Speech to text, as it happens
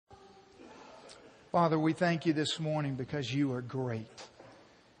Father, we thank you this morning because you are great.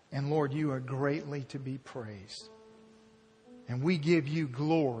 And Lord, you are greatly to be praised. And we give you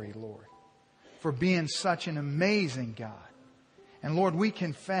glory, Lord, for being such an amazing God. And Lord, we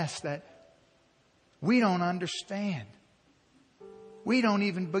confess that we don't understand. We don't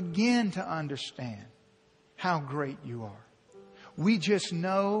even begin to understand how great you are. We just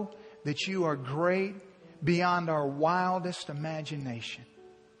know that you are great beyond our wildest imagination.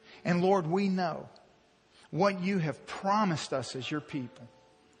 And Lord, we know what you have promised us as your people.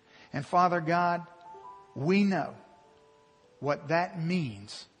 And Father God, we know what that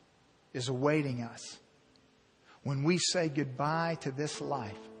means is awaiting us when we say goodbye to this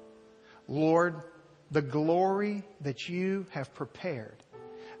life. Lord, the glory that you have prepared,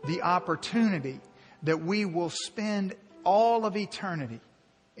 the opportunity that we will spend all of eternity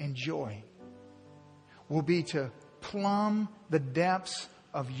enjoying, will be to plumb the depths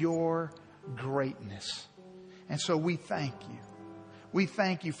of your greatness. And so we thank you. We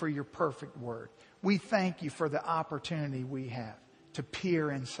thank you for your perfect word. We thank you for the opportunity we have to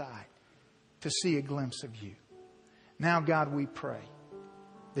peer inside, to see a glimpse of you. Now, God, we pray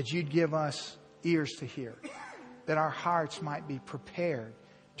that you'd give us ears to hear, that our hearts might be prepared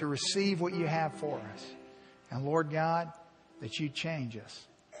to receive what you have for us. And Lord God, that you change us.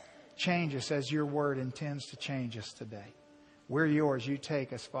 Change us as your word intends to change us today. We're yours. You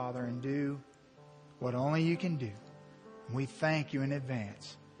take us, Father, and do what only you can do. And we thank you in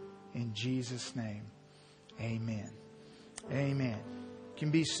advance. In Jesus' name, amen. Amen. You can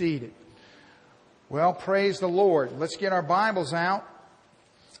be seated. Well, praise the Lord. Let's get our Bibles out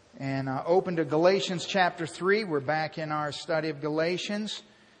and open to Galatians chapter 3. We're back in our study of Galatians.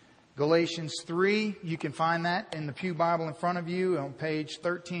 Galatians 3, you can find that in the Pew Bible in front of you on page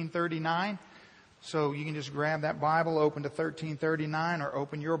 1339. So you can just grab that Bible, open to 1339, or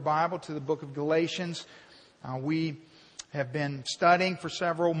open your Bible to the book of Galatians. We have been studying for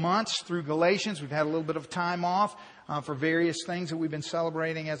several months through Galatians. We've had a little bit of time off for various things that we've been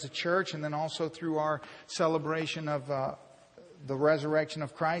celebrating as a church, and then also through our celebration of the resurrection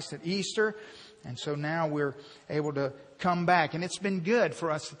of Christ at Easter. And so now we're able to come back. And it's been good for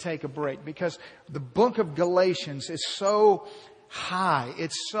us to take a break because the book of Galatians is so high.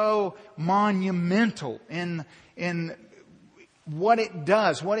 It's so monumental in what it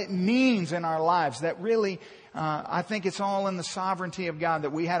does, what it means in our lives, that really, I think it's all in the sovereignty of God,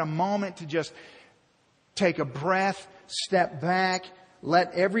 that we had a moment to just take a breath, step back,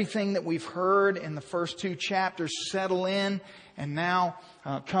 let everything that we've heard in the first two chapters settle in, and now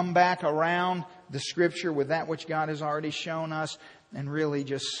come back around the Scripture with that which God has already shown us, and really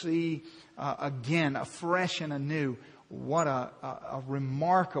just see again, afresh and anew, what a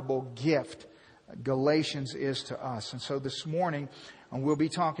remarkable gift Galatians is to us. And so this morning, we'll be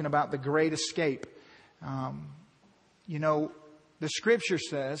talking about the great escape. The Scripture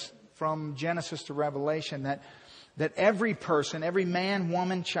says, from Genesis to Revelation, that every person, every man,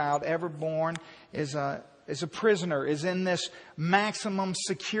 woman, child ever born is a prisoner, is in this maximum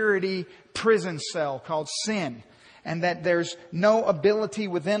security prison cell called sin. And that there's no ability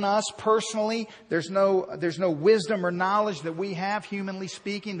within us personally, there's no wisdom or knowledge that we have, humanly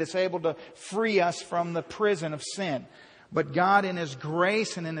speaking, that's able to free us from the prison of sin. But God, in His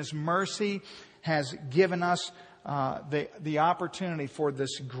grace and in His mercy, has given us the opportunity for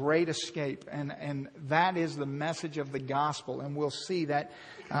this great escape. And that is the message of the gospel. And we'll see that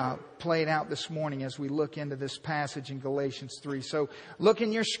played out this morning as we look into this passage in Galatians 3. So look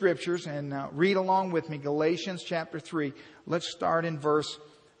in your scriptures and read along with me. Galatians chapter 3. Let's start in verse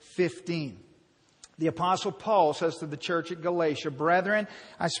 15. The Apostle Paul says to the church at Galatia, "Brethren,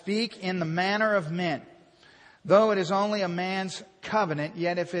 I speak in the manner of men. Though it is only a man's covenant,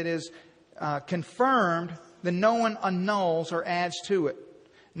 yet if it is confirmed, then no one annuls or adds to it.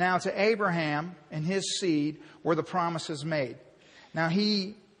 Now to Abraham and his seed were the promises made. Now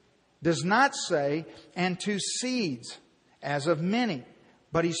he does not say, and to seeds, as of many,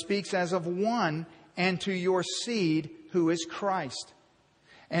 but he speaks as of one, and to your seed, who is Christ.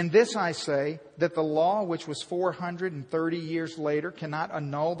 And this I say, that the law, which was 430 years later, cannot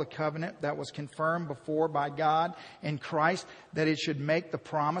annul the covenant that was confirmed before by God in Christ, that it should make the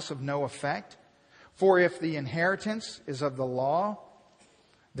promise of no effect. For if the inheritance is of the law,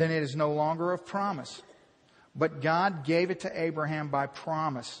 then it is no longer of promise. But God gave it to Abraham by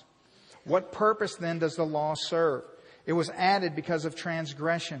promise. What purpose then does the law serve? It was added because of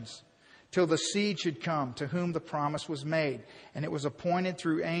transgressions, till the seed should come to whom the promise was made. And it was appointed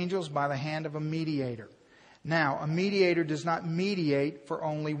through angels by the hand of a mediator. Now, a mediator does not mediate for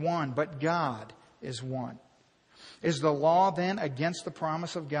only one, but God is one. Is the law then against the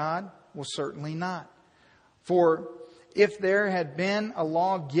promise of God? Well, certainly not. For if there had been a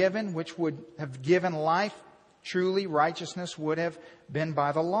law given which would have given life, truly righteousness would have been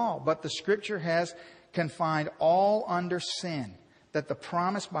by the law. But the Scripture has confined all under sin, that the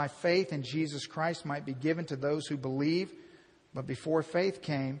promise by faith in Jesus Christ might be given to those who believe. But before faith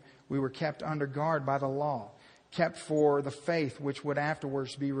came, we were kept under guard by the law, kept for the faith which would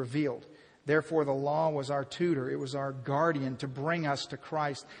afterwards be revealed. Therefore the law was our tutor, it was our guardian to bring us to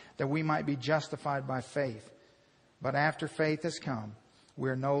Christ, that we might be justified by faith. But after faith has come, we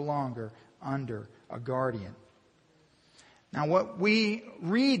are no longer under a guardian. Now what we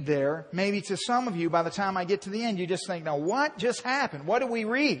read there, maybe to some of you, by the time I get to the end, you just think, now what just happened? What did we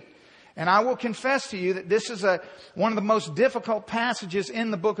read? And I will confess to you that this is one of the most difficult passages in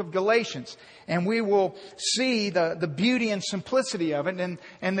the book of Galatians. And we will see the beauty and simplicity of it.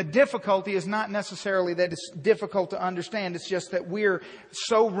 And the difficulty is not necessarily that it's difficult to understand. It's just that we're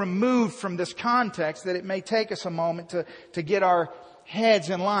so removed from this context that it may take us a moment to get our heads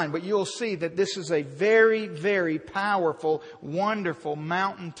in line. But you'll see that this is a very, very powerful, wonderful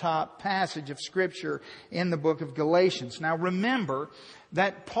mountaintop passage of Scripture in the book of Galatians. Now remember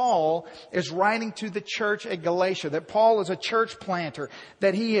that Paul is writing to the church at Galatia, that Paul is a church planter,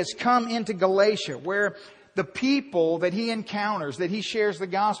 that he has come into Galatia where the people that he encounters, that he shares the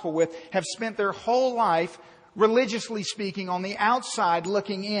gospel with, have spent their whole life, religiously speaking, on the outside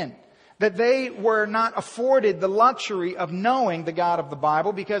looking in. That they were not afforded the luxury of knowing the God of the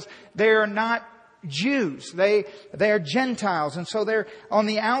Bible because they are not Jews. They are Gentiles. And so they're on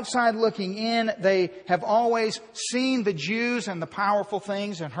the outside looking in. They have always seen the Jews and the powerful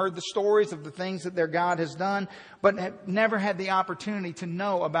things and heard the stories of the things that their God has done, but have never had the opportunity to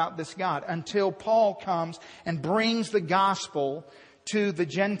know about this God until Paul comes and brings the gospel to the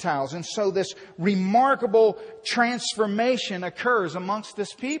Gentiles. And so this remarkable transformation occurs amongst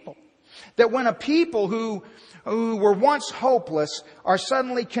this people. That when a people who were once hopeless are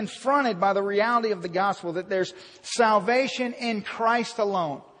suddenly confronted by the reality of the gospel, that there's salvation in Christ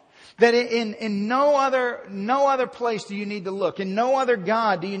alone. That in no other place do you need to look. In no other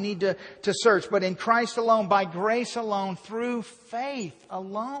God do you need to search. But in Christ alone, by grace alone, through faith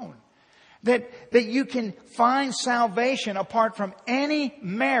alone. That you can find salvation apart from any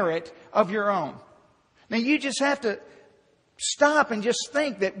merit of your own. Now you just have to stop and just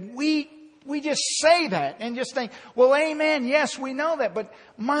think that we just say that and just think, well, amen, yes, we know that. But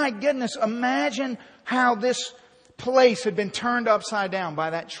my goodness, imagine how this place had been turned upside down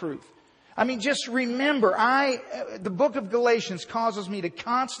by that truth. I mean, just remember, the book of Galatians causes me to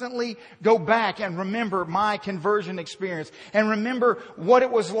constantly go back and remember my conversion experience and remember what it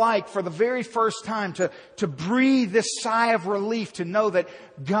was like for the very first time to breathe this sigh of relief, to know that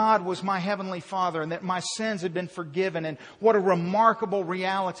God was my Heavenly Father and that my sins had been forgiven, and what a remarkable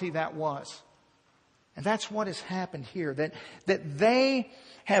reality that was. And that's what has happened here, that they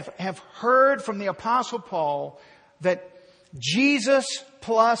have heard from the Apostle Paul that Jesus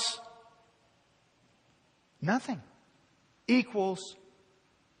plus nothing equals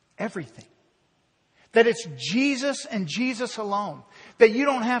everything. That it's Jesus and Jesus alone. That you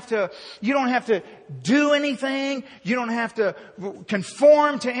don't have to do anything. You don't have to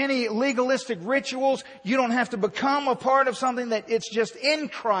conform to any legalistic rituals. You don't have to become a part of something. That it's just in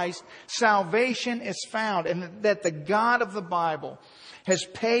Christ salvation is found. And that the God of the Bible has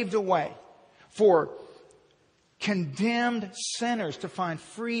paved a way for condemned sinners to find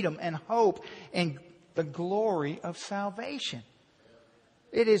freedom and hope and the glory of salvation.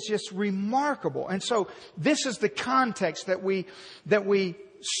 It is just remarkable. And so this is the context that we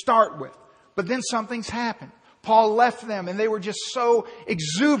start with. But then something's happened. Paul left them and they were just so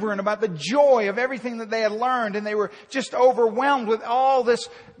exuberant about the joy of everything that they had learned, and they were just overwhelmed with all this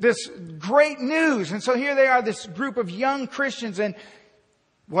great news. And so here they are, this group of young Christians, and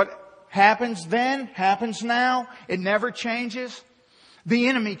what happens then happens now. It never changes. The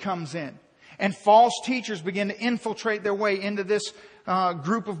enemy comes in. And false teachers begin to infiltrate their way into this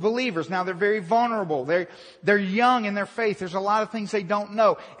group of believers. Now they're very vulnerable. They're young in their faith. There's a lot of things they don't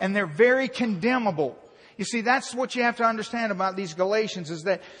know. And they're very condemnable. You see, that's what you have to understand about these Galatians, is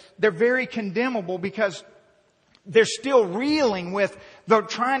that they're very condemnable because they're still reeling with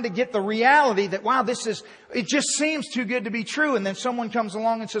trying to get the reality that, wow, it just seems too good to be true. And then someone comes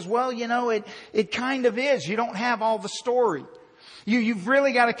along and says, well, it kind of is. You don't have all the story. You've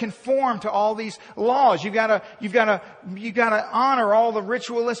really got to conform to all these laws. You've got to honor all the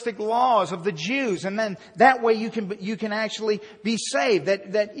ritualistic laws of the Jews. And then that way you can actually be saved.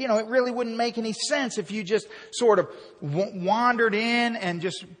 That, it really wouldn't make any sense if you just sort of wandered in and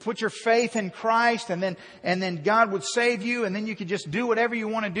just put your faith in Christ and then God would save you and then you could just do whatever you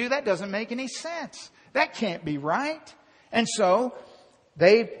want to do. That doesn't make any sense. That can't be right. And so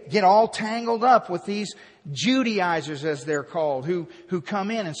they get all tangled up with these Judaizers, as they're called, who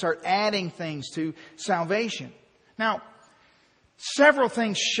come in and start adding things to salvation. Now, several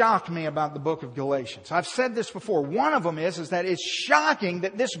things shock me about the book of Galatians. I've said this before. One of them is that it's shocking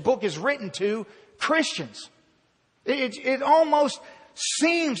that this book is written to Christians. It almost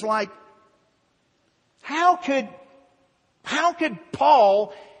seems like, how could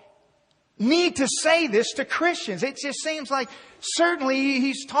Paul need to say this to Christians? It just seems like certainly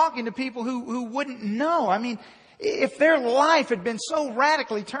he's talking to people who wouldn't know. I mean, if their life had been so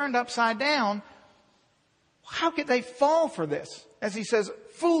radically turned upside down, how could they fall for this? As he says,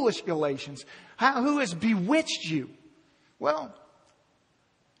 foolish Galatians, who has bewitched you? Well,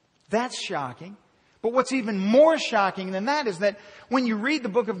 that's shocking. But what's even more shocking than that is that when you read the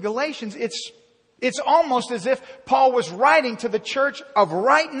book of Galatians, it's almost as if Paul was writing to the church of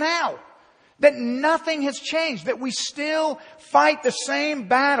right now. That nothing has changed, that we still fight the same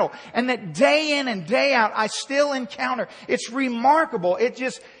battle, and that day in and day out I still encounter. It's remarkable.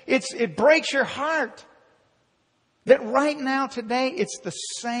 It breaks your heart. That right now today it's the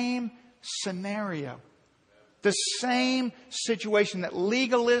same scenario. The same situation, that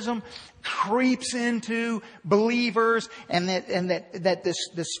legalism creeps into believers and that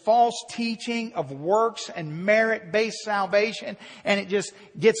this false teaching of works and merit-based salvation, and it just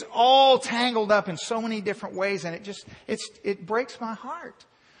gets all tangled up in so many different ways, and it breaks my heart.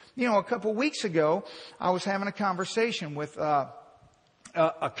 A couple weeks ago, I was having a conversation with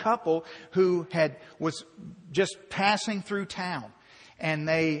a couple who was just passing through town. And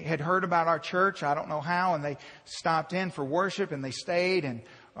they had heard about our church, I don't know how, and they stopped in for worship and they stayed and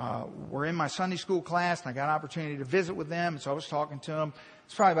were in my Sunday school class, and I got an opportunity to visit with them. And so I was talking to them.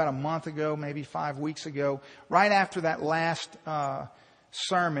 It's probably about a month ago, maybe 5 weeks ago, right after that last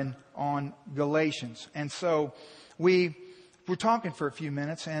sermon on Galatians. And so we were talking for a few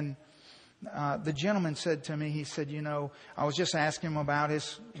minutes, and the gentleman said to me, he said, I was just asking him about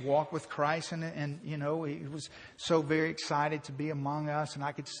his walk with Christ, and he was so very excited to be among us, and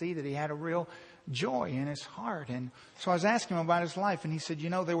I could see that he had a real joy in his heart. And so I was asking him about his life, and he said,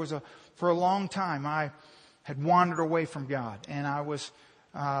 for a long time I had wandered away from God, and I was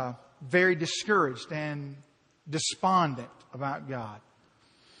very discouraged and despondent about God.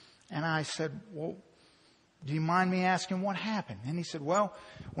 And I said, well, do you mind me asking what happened? And he said, well,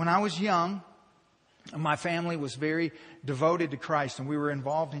 when I was young, my family was very devoted to Christ, and we were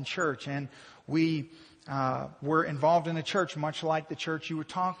involved in church, and we were involved in a church much like the church you were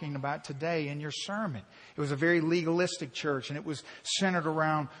talking about today in your sermon. It was a very legalistic church, and it was centered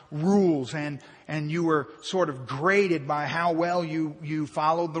around rules, and you were sort of graded by how well you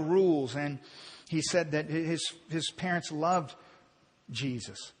followed the rules. And he said that his parents loved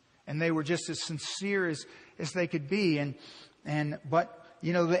Jesus, and they were just as sincere as they could be. But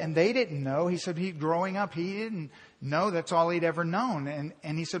they didn't know. He said growing up, he didn't know. That's all he'd ever known.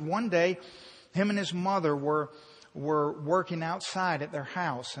 And he said one day, him and his mother were working outside at their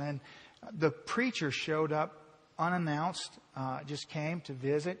house, and the preacher showed up unannounced, just came to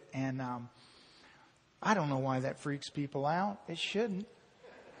visit. And I don't know why that freaks people out. It shouldn't.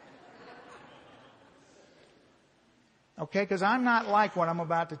 Okay, because I'm not like what I'm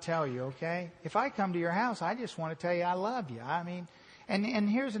about to tell you, okay? If I come to your house, I just want to tell you I love you. I mean, and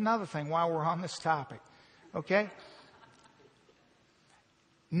here's another thing while we're on this topic, okay?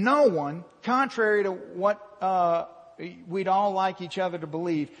 No one, contrary to what we'd all like each other to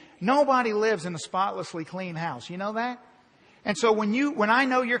believe, nobody lives in a spotlessly clean house. You know that? And so when I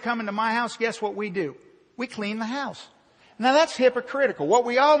know you're coming to my house, guess what we do? We clean the house. Now that's hypocritical. What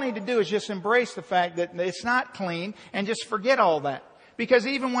we all need to do is just embrace the fact that it's not clean and just forget all that. Because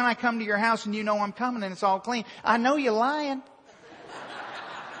even when I come to your house and you know I'm coming and it's all clean, I know you're lying.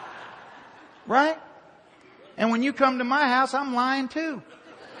 Right? And when you come to my house, I'm lying too.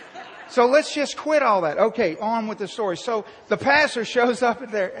 So let's just quit all that. Okay, on with the story. So the pastor shows up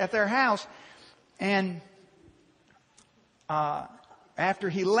at their house, and after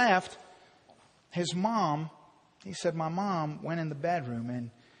he left, his mom, he said, my mom went in the bedroom and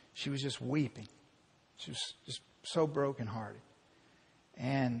she was just weeping. She was just so brokenhearted.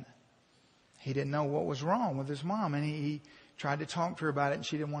 And he didn't know what was wrong with his mom. And he tried to talk to her about it, and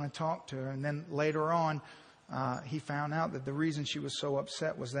she didn't want to talk to her. And then later on, he found out that the reason she was so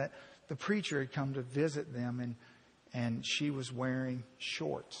upset was that the preacher had come to visit them and she was wearing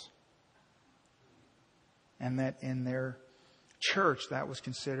shorts. And that in their church that was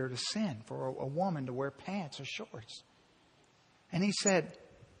considered a sin for a woman to wear pants or shorts. And he said,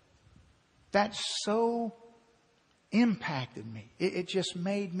 that so impacted me. It just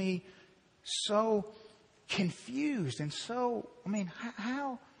made me so confused and so,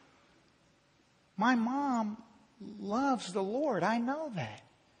 how? My mom loves the Lord. I know that.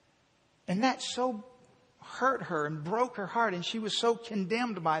 And that so hurt her and broke her heart, and she was so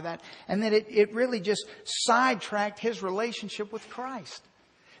condemned by that, and that it really just sidetracked his relationship with Christ.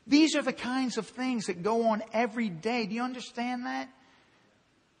 These are the kinds of things that go on every day. Do you understand that?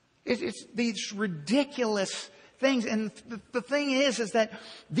 It's these ridiculous things. And the thing is that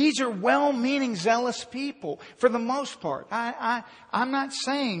these are well-meaning, zealous people for the most part. I'm not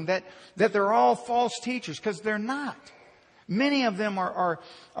saying that they're all false teachers, because they're not. Many of them are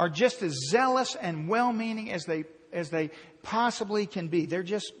just as zealous and well-meaning as they possibly can be. They're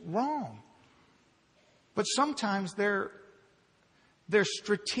just wrong. But sometimes they're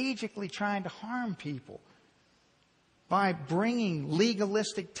strategically trying to harm people by bringing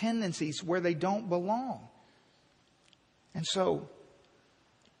legalistic tendencies where they don't belong. And so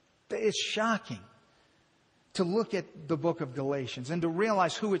it's shocking to look at the book of Galatians and to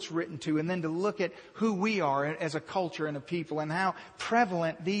realize who it's written to, and then to look at who we are as a culture and a people, and how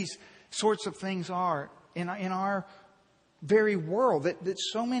prevalent these sorts of things are in our very world. That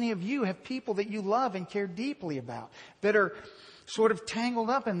so many of you have people that you love and care deeply about that are sort of tangled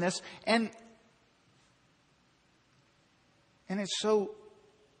up in this. And it's so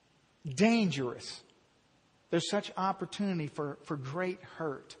dangerous. There's such opportunity for great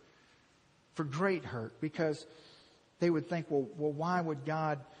hurt. For great hurt, because they would think, well, why would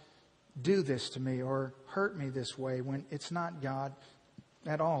God do this to me or hurt me this way when it's not God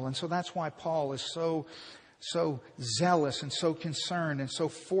at all? And so that's why Paul is so zealous and so concerned and so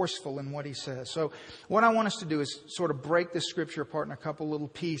forceful in what he says. So what I want us to do is sort of break this scripture apart in a couple little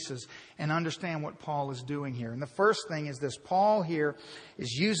pieces and understand what Paul is doing here. And the first thing is this: Paul here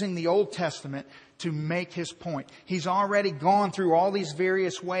is using the Old Testament to make his point. He's already gone through all these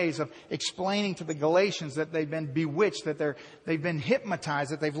various ways of explaining to the Galatians that they've been bewitched, that they've been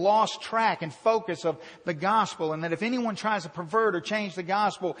hypnotized, that they've lost track and focus of the gospel, and that if anyone tries to pervert or change the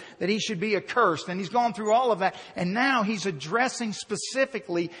gospel, that he should be accursed. And he's gone through all of that. And now he's addressing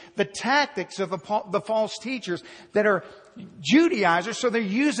specifically the tactics of the false teachers that are Judaizers. So they're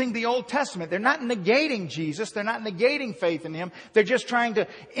using the Old Testament. They're not negating Jesus. They're not negating faith in Him. They're just trying to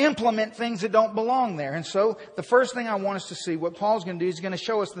implement things that don't belong there. And so the first thing I want us to see, what Paul's going to do, is he's going to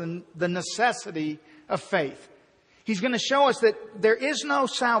show us the necessity of faith. He's going to show us that there is no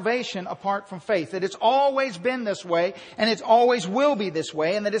salvation apart from faith. That it's always been this way, and it always will be this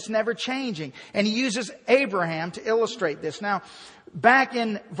way, and that it's never changing. And he uses Abraham to illustrate this. Now, back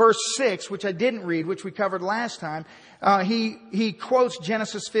in verse 6, which I didn't read, which we covered last time, he quotes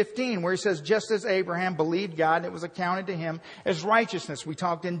Genesis 15, where he says, just as Abraham believed God, and it was accounted to him as righteousness. We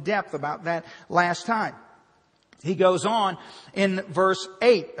talked in depth about that last time. He goes on in verse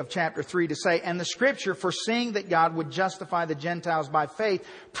 8 of chapter 3 to say, and the scripture, foreseeing that God would justify the Gentiles by faith,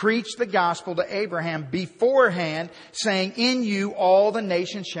 preached the gospel to Abraham beforehand, saying, in you all the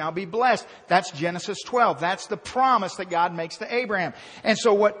nations shall be blessed. That's Genesis 12. That's the promise that God makes to Abraham. And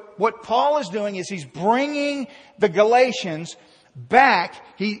so what Paul is doing is he's bringing the Galatians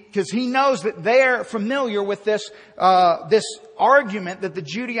back, because he knows that they're familiar with this argument that the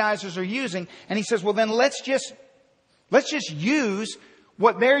Judaizers are using. And he says, well, then let's just use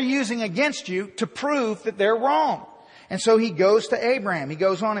what they're using against you to prove that they're wrong. And so he goes to Abraham. He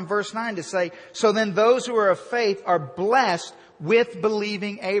goes on in verse 9 to say, so then those who are of faith are blessed with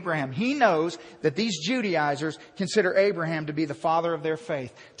believing Abraham. He knows that these Judaizers consider Abraham to be the father of their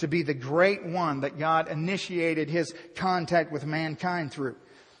faith, to be the great one that God initiated his contact with mankind through.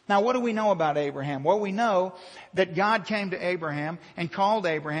 Now, what do we know about Abraham? Well, we know that God came to Abraham and called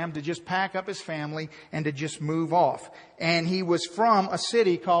Abraham to just pack up his family and to just move off. And he was from a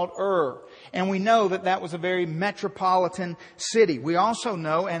city called Ur. And we know that that was a very metropolitan city. We also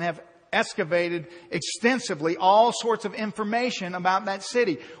know and have excavated extensively all sorts of information about that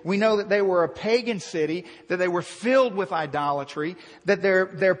city. We know that they were a pagan city, that they were filled with idolatry, that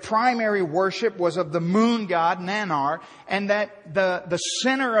their primary worship was of the moon god Nannar, and that the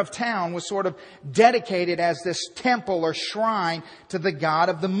center of town was sort of dedicated as this temple or shrine to the god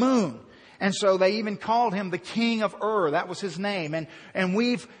of the moon. And so they even called him the king of Ur. That was his name. And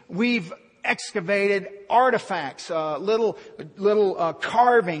we've excavated artifacts, little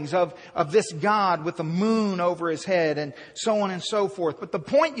carvings of this God with the moon over his head and so on and so forth. But the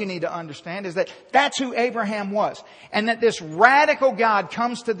point you need to understand is that that's who Abraham was. And that this radical God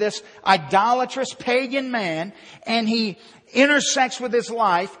comes to this idolatrous pagan man and he intersects with his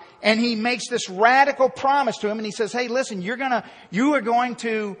life and he makes this radical promise to him. And he says, hey, listen, you are going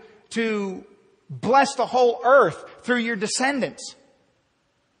to bless the whole earth through your descendants.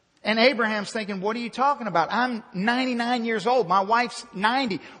 And Abraham's thinking, what are you talking about? I'm 99 years old. My wife's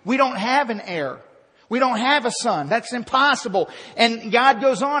 90. We don't have an heir. We don't have a son. That's impossible. And God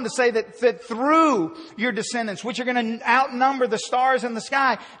goes on to say that through your descendants, which are going to outnumber the stars in the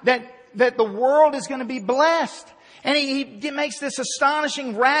sky, that the world is going to be blessed. And he makes this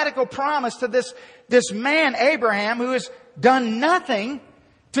astonishing, radical promise to this man, Abraham, who has done nothing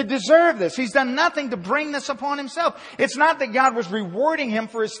to deserve this. He's done nothing to bring this upon himself. It's not that God was rewarding him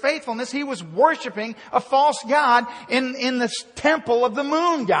for his faithfulness. He was worshiping a false god in this temple of the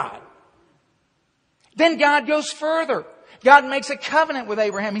moon god. Then God goes further. God makes a covenant with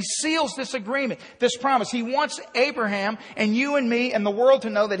Abraham. He seals this agreement, this promise. He wants Abraham and you and me and the world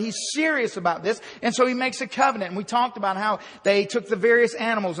to know that he's serious about this. And so he makes a covenant. And we talked about how they took the various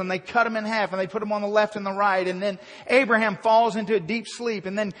animals and they cut them in half and they put them on the left and the right. And then Abraham falls into a deep sleep.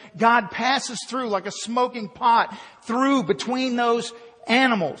 And then God passes through like a smoking pot through between those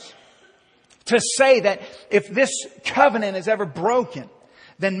animals to say that if this covenant is ever broken,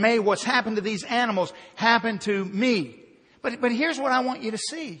 then may what's happened to these animals happen to me. But here's what I want you to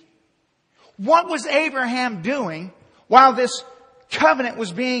see. What was Abraham doing while this covenant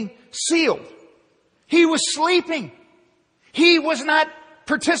was being sealed? He was sleeping. He was not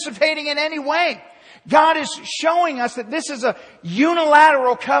participating in any way. God is showing us that this is a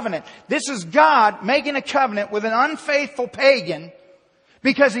unilateral covenant. This is God making a covenant with an unfaithful pagan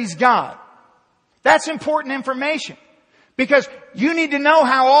because he's God. That's important information because you need to know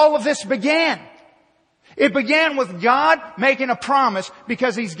how all of this began. It began with God making a promise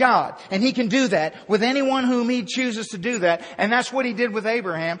because he's God. And he can do that with anyone whom he chooses to do that. And that's what he did with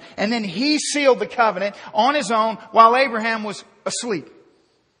Abraham. And then he sealed the covenant on his own while Abraham was asleep.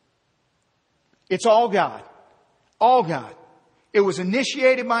 It's all God. All God. It was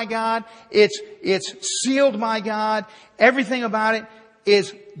initiated by God. It's sealed by God. Everything about it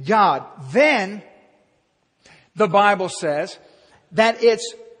is God. Then the Bible says that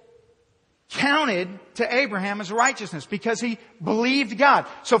it's counted to Abraham as righteousness because he believed God.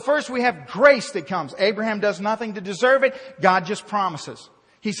 So first we have grace that comes. Abraham does nothing to deserve it. God just promises.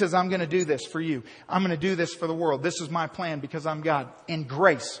 He says, I'm going to do this for you. I'm going to do this for the world. This is my plan because I'm God. In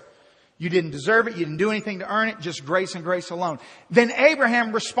grace. You didn't deserve it. You didn't do anything to earn it. Just grace and grace alone. Then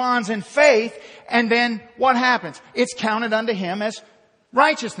Abraham responds in faith. And then what happens? It's counted unto him as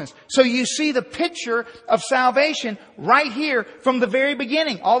righteousness. So you see the picture of salvation right here from the very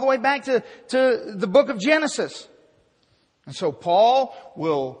beginning, all the way back to the book of Genesis. And so Paul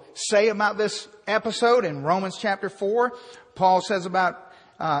will say about this episode in Romans chapter 4. Paul says about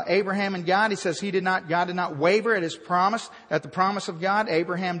Abraham and God. He says God did not waver at his promise, at the promise of God.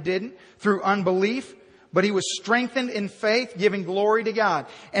 Abraham didn't through unbelief, but he was strengthened in faith, giving glory to God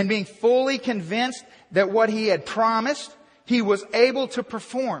and being fully convinced that what he had promised, he was able to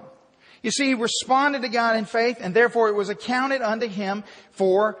perform. You see, he responded to God in faith, and therefore it was accounted unto him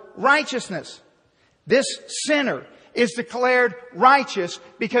for righteousness. This sinner is declared righteous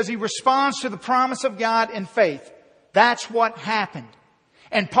because he responds to the promise of God in faith. That's what happened.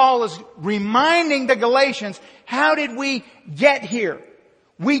 And Paul is reminding the Galatians, how did we get here?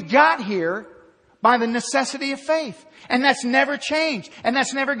 We got here by the necessity of faith. And that's never changed. And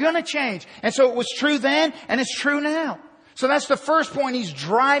that's never going to change. And so it was true then, and it's true now. So that's the first point he's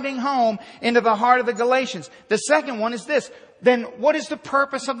driving home into the heart of the Galatians. The second one is this. Then what is the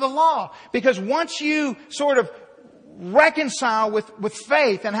purpose of the law? Because once you sort of reconcile with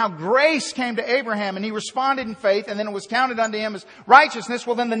faith and how grace came to Abraham and he responded in faith and then it was counted unto him as righteousness,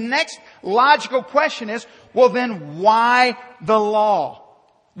 well then the next logical question is, well then why the law?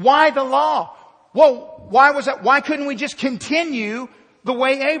 Why the law? Well, why was that? Why couldn't we just continue the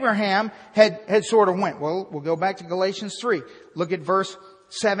way Abraham had sort of went? Well, we'll go back to Galatians 3. Look at verse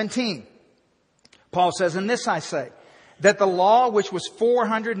 17. Paul says, "In this I say, that the law, which was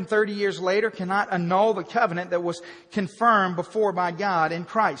 430 years later, cannot annul the covenant that was confirmed before by God in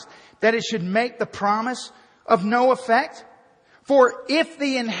Christ, that it should make the promise of no effect. For if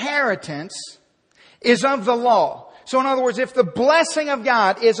the inheritance is of the law," so in other words, if the blessing of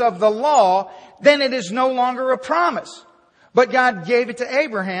God is of the law, then it is no longer a promise. But God gave it to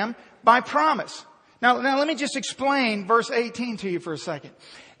Abraham by promise. Now let me just explain verse 18 to you for a second.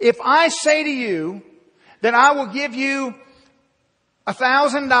 If I say to you that I will give you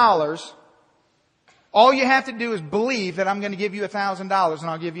 $1,000, all you have to do is believe that I'm going to give you $1,000 and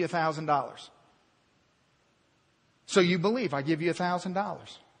I'll give you $1,000. So you believe I give you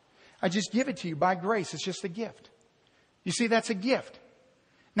 $1,000. I just give it to you by grace. It's just a gift. You see, that's a gift.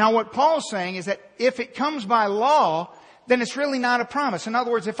 Now what Paul's saying is that if it comes by law, then it's really not a promise. In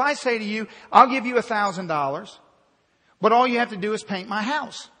other words, if I say to you, I'll give you $1,000, but all you have to do is paint my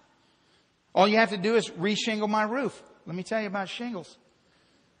house. All you have to do is reshingle my roof. Let me tell you about shingles.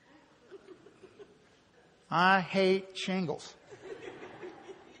 I hate shingles.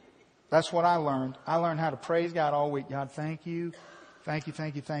 That's what I learned. I learned how to praise God all week. God, thank you. Thank you,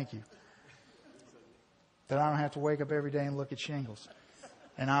 thank you, thank you. That I don't have to wake up every day and look at shingles.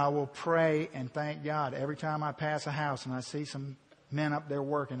 And I will pray and thank God. Every time I pass a house and I see some men up there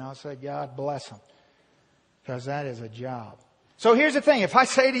working, I'll say, God bless them. Because that is a job. So here's the thing. If I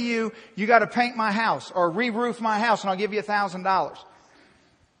say to you, you got to paint my house or re-roof my house and I'll give you $1,000.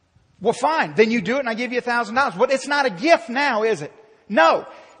 Well, fine. Then you do it and I give you $1,000. But it's not a gift now, is it? No.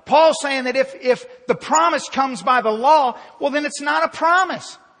 Paul's saying that if the promise comes by the law, well, then it's not a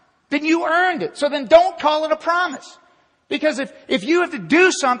promise. Then you earned it. So then don't call it a promise. Because if you have to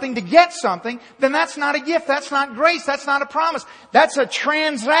do something to get something, then that's not a gift. That's not grace. That's not a promise. That's a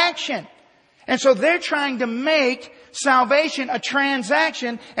transaction. And so they're trying to make salvation a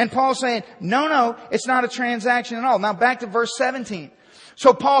transaction. And Paul's saying, no, it's not a transaction at all. Now back to verse 17.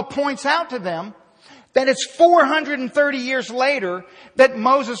 So Paul points out to them that it's 430 years later that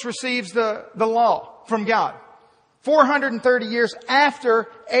Moses receives the law from God. 430 years after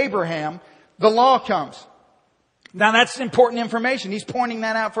Abraham, the law comes. Now that's important information. He's pointing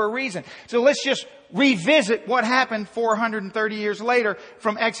that out for a reason. So let's just revisit what happened 430 years later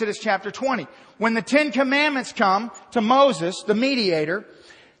from Exodus chapter 20. When the 10 Commandments come to Moses, the mediator,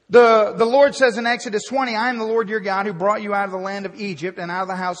 the Lord says in Exodus 20, I am the Lord your God who brought you out of the land of Egypt and out of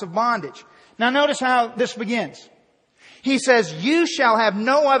the house of bondage. Now notice how this begins. He says, you shall have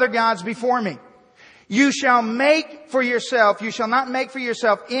no other gods before me. You shall not make for yourself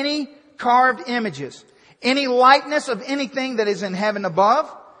any carved images, any likeness of anything that is in heaven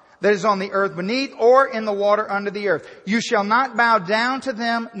above, that is on the earth beneath, or in the water under the earth. You shall not bow down to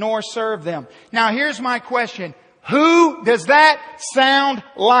them nor serve them. Now here's my question. Who does that sound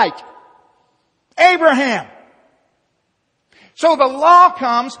like? Abraham. So the law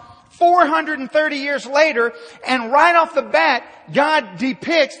comes 430 years later, and right off the bat, God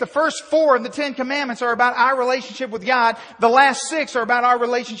depicts the first 4 of the 10 Commandments are about our relationship with God. The last 6 are about our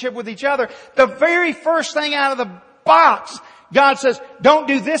relationship with each other. The very first thing out of the box, God says, don't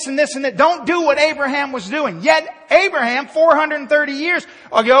do this and this and that. Don't do what Abraham was doing. Yet Abraham, 430 years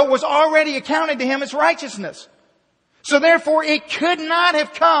ago, was already accounted to him as righteousness. So therefore, it could not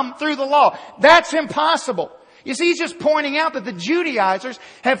have come through the law. That's impossible. You see, he's just pointing out that the Judaizers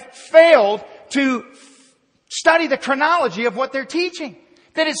have failed to study the chronology of what they're teaching.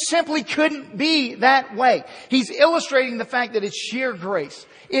 That it simply couldn't be that way. He's illustrating the fact that it's sheer grace.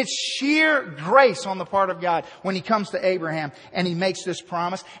 It's sheer grace on the part of God when He comes to Abraham and He makes this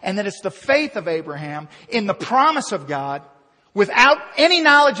promise. And that it's the faith of Abraham in the promise of God without any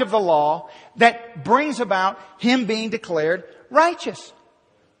knowledge of the law that brings about him being declared righteous.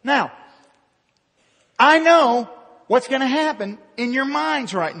 Now, I know what's going to happen in your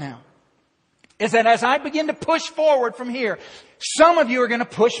minds right now is that as I begin to push forward from here, some of you are going to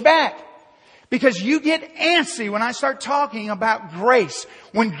push back because you get antsy when I start talking about grace.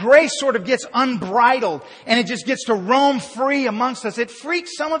 When grace sort of gets unbridled and it just gets to roam free amongst us, it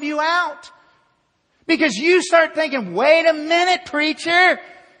freaks some of you out because you start thinking, wait a minute, preacher.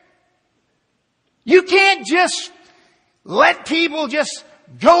 You can't just let people just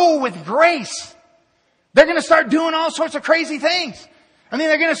go with grace. They're going to start doing all sorts of crazy things. I mean,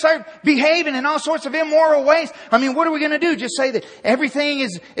 they're going to start behaving in all sorts of immoral ways. I mean, what are we going to do? Just say that everything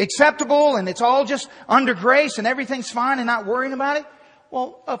is acceptable and it's all just under grace and everything's fine and not worrying about it?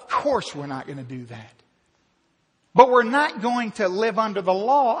 Well, of course we're not going to do that. But we're not going to live under the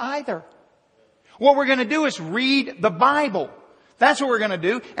law either. What we're going to do is read the Bible. That's what we're going to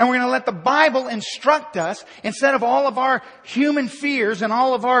do. And we're going to let the Bible instruct us instead of all of our human fears and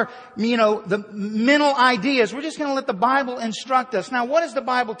all of our, the mental ideas. We're just going to let the Bible instruct us. Now, what does the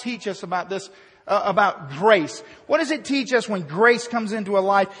Bible teach us about this, about grace? What does it teach us when grace comes into a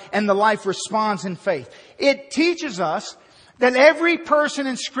life and the life responds in faith? It teaches us that every person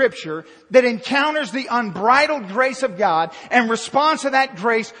in Scripture that encounters the unbridled grace of God and responds to that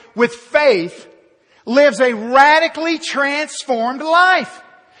grace with faith lives a radically transformed life.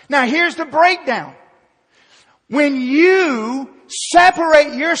 Now here's the breakdown. When you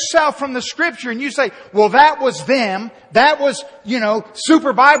separate yourself from the Scripture and you say, well, that was them, that was,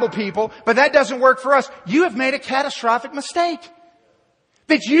 super Bible people, but that doesn't work for us, you have made a catastrophic mistake.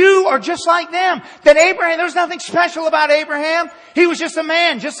 That you are just like them. That Abraham, there's nothing special about Abraham. He was just a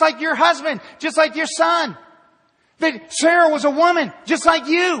man, just like your husband, just like your son. That Sarah was a woman, just like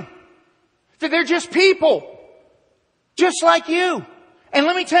you. That they're just people, just like you. And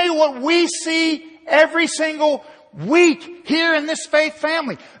let me tell you what we see every single week here in this faith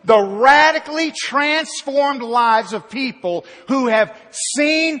family. The radically transformed lives of people who have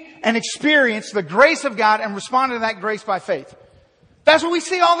seen and experienced the grace of God and responded to that grace by faith. That's what we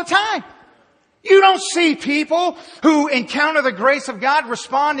see all the time. You don't see people who encounter the grace of God,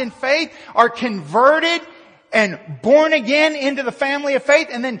 respond in faith, are converted and born again into the family of faith,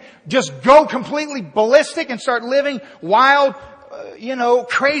 and then just go completely ballistic and start living wild,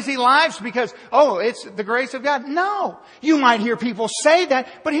 crazy lives because, it's the grace of God. No. You might hear people say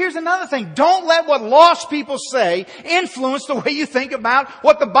that, but here's another thing. Don't let what lost people say influence the way you think about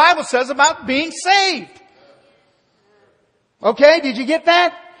what the Bible says about being saved. Okay? Did you get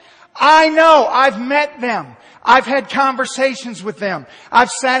that? I know. I've met them. I've had conversations with them. I've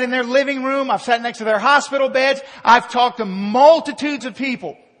sat in their living room. I've sat next to their hospital beds. I've talked to multitudes of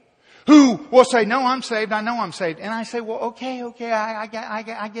people who will say, no, I'm saved. I know I'm saved. And I say, well, okay,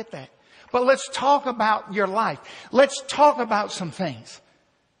 I get that. But let's talk about your life. Let's talk about some things.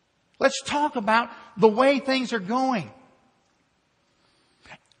 Let's talk about the way things are going.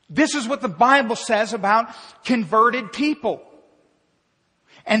 This is what the Bible says about converted people.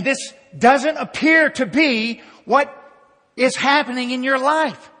 And this doesn't appear to be what is happening in your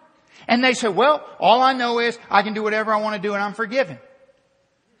life. And they say, well, all I know is I can do whatever I want to do and I'm forgiven.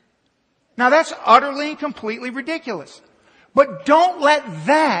 Now that's utterly and completely ridiculous. But don't let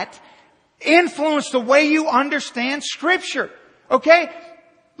that influence the way you understand Scripture. Okay?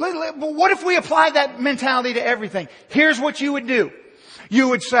 But what if we apply that mentality to everything? Here's what you would do. You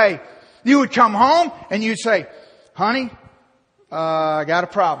would come home and you'd say, honey, I got a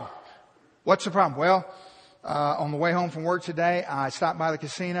problem. What's the problem? Well, on the way home from work today, I stopped by the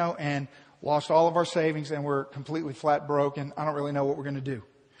casino and lost all of our savings and we're completely flat broke and I don't really know what we're going to do.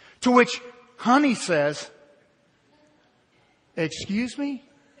 To which honey says, excuse me?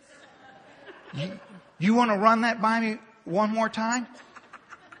 You want to run that by me one more time?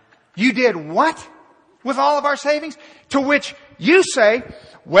 You did what with all of our savings? To which you say,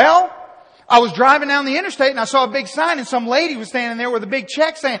 well, I was driving down the interstate and I saw a big sign and some lady was standing there with a big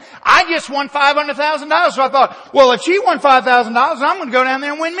check saying, I just won $500,000. So I thought, well, if she won $5,000, I'm going to go down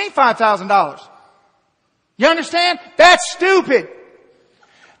there and win me $5,000. You understand? That's stupid.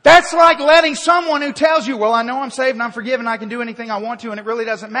 That's like letting someone who tells you, well, I know I'm saved and I'm forgiven, I can do anything I want to and it really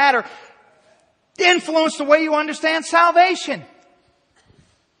doesn't matter, influence the way you understand salvation.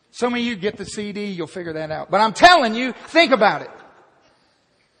 Some of you get the CD, you'll figure that out. But I'm telling you, think about it.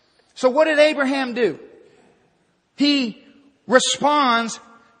 So what did Abraham do? He responds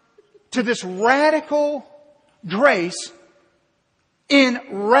to this radical grace in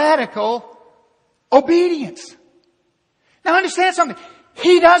radical obedience. Now understand something.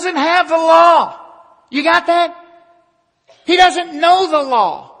 He doesn't have the law. You got that? He doesn't know the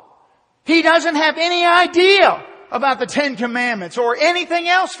law. He doesn't have any idea about the 10 Commandments or anything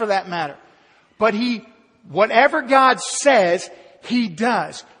else for that matter. But whatever God says, he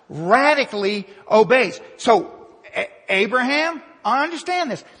does. Radically obeys. So, Abraham, I understand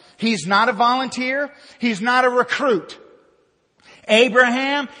this. He's not a volunteer. He's not a recruit.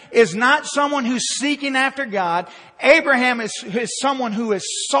 Abraham is not someone who's seeking after God. Abraham is someone who is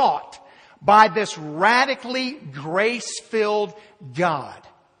sought by this radically grace-filled God.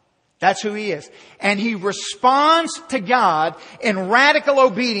 That's who he is. And he responds to God in radical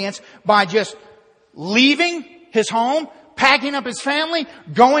obedience by just leaving his home, packing up his family,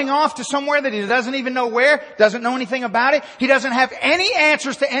 going off to somewhere that he doesn't even know where, doesn't know anything about it. He doesn't have any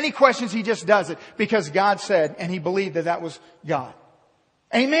answers to any questions. He just does it because God said, and he believed that was God.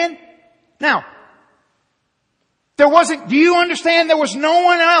 Amen? Now, do you understand there was no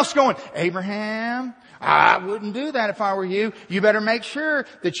one else going, Abraham, I wouldn't do that if I were you. You better make sure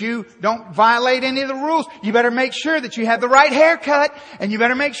that you don't violate any of the rules. You better make sure that you have the right haircut, and you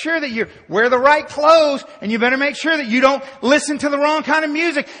better make sure that you wear the right clothes, and you better make sure that you don't listen to the wrong kind of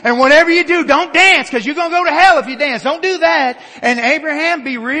music. And whatever you do, don't dance, because you're going to go to hell if you dance. Don't do that. And Abraham,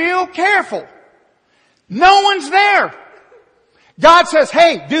 be real careful. No one's there. God says,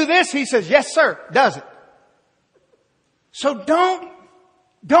 hey, do this. He says, yes, sir. Does it. So don't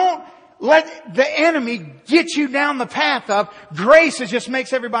let the enemy get you down the path of grace. It just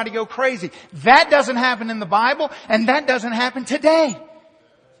makes everybody go crazy. That doesn't happen in the Bible, and that doesn't happen today.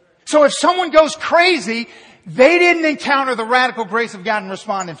 So if someone goes crazy, they didn't encounter the radical grace of God and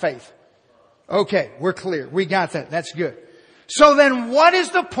respond in faith. Okay, we're clear. We got that. That's good. So then what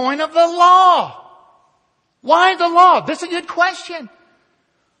is the point of the law? Why the law? This is a good question.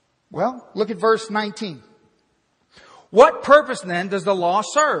 Well, look at verse 19. What purpose then does the law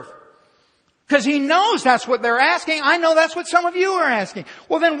serve? Because he knows that's what they're asking. I know that's what some of you are asking.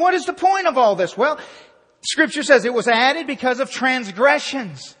 Well, then what is the point of all this? Well, Scripture says it was added because of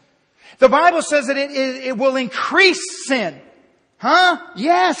transgressions. The Bible says that it will increase sin. Huh?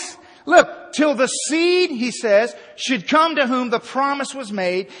 Yes. Look, till the seed, he says, should come to whom the promise was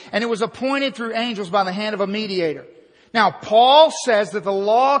made, and it was appointed through angels by the hand of a mediator. Now, Paul says that the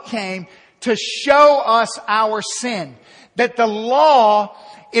law came to show us our sin. That the law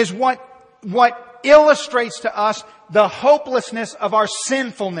is what illustrates to us the hopelessness of our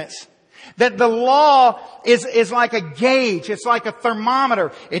sinfulness. That the law is like a gauge. It's like a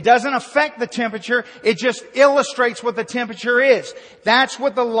thermometer. It doesn't affect the temperature. It just illustrates what the temperature is. That's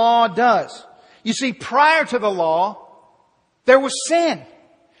what the law does. You see, prior to the law, there was sin.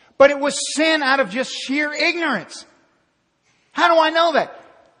 But it was sin out of just sheer ignorance. How do I know that?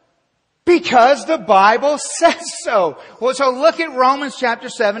 Because the Bible says so. Well, so look at Romans chapter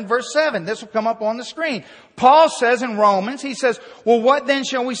 7, verse 7. This will come up on the screen. Paul says in Romans, he says, well, what then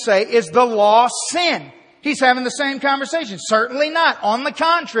shall we say? Is the law sin? He's having the same conversation. Certainly not. On the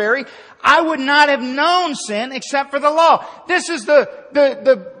contrary, I would not have known sin except for the law. This is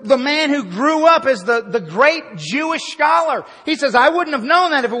the man who grew up as the great Jewish scholar. He says, I wouldn't have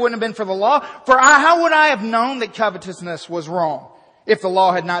known that if it wouldn't have been for the law. For how would I have known that covetousness was wrong if the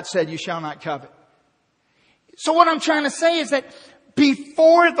law had not said you shall not covet? So what I'm trying to say is that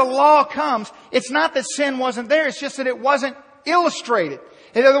before the law comes, it's not that sin wasn't there. It's just that it wasn't illustrated.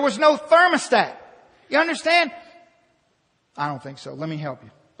 There was no thermostat. You understand? I don't think so. Let me help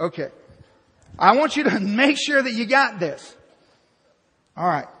you. Okay. I want you to make sure that you got this. All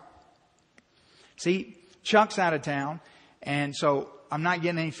right. See, Chuck's out of town, and so I'm not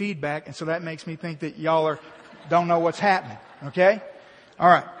getting any feedback, and so that makes me think that y'all don't know what's happening. Okay? All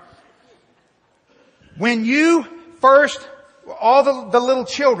right. When you first, all the little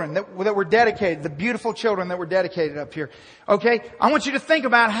children that were dedicated, the beautiful children that were dedicated up here, okay? I want you to think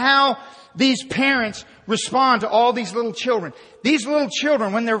about how these parents respond to all these little children. These little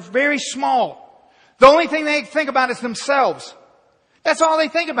children, when they're very small, the only thing they think about is themselves. That's all they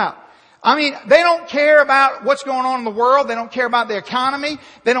think about. I mean, they don't care about what's going on in the world. They don't care about the economy.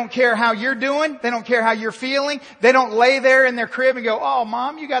 They don't care how you're doing. They don't care how you're feeling. They don't lay there in their crib and go, oh,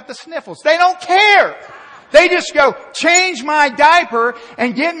 Mom, you got the sniffles. They don't care. They just go, change my diaper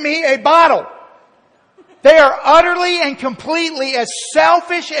and get me a bottle. They are utterly and completely as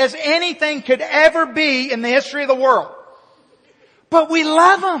selfish as anything could ever be in the history of the world. But we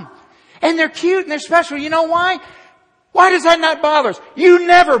love them. And they're cute and they're special. You know why? Why does that not bother us? You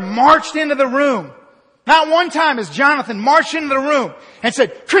never marched into the room. Not one time has Jonathan marched into the room and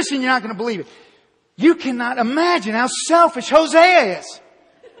said, Christian, you're not going to believe it. You cannot imagine how selfish Hosea is.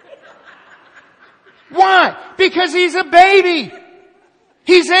 Why? Because he's a baby.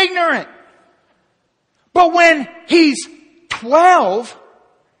 He's ignorant. But when he's 12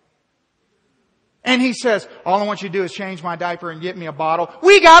 and he says, all I want you to do is change my diaper and get me a bottle,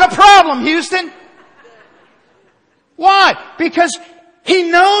 we got a problem, Houston. Why? Because he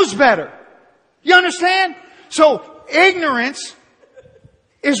knows better. You understand? So ignorance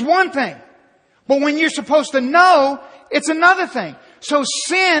is one thing. But when you're supposed to know, it's another thing. So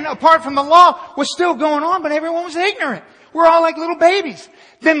sin, apart from the law, was still going on, but everyone was ignorant. We're all like little babies.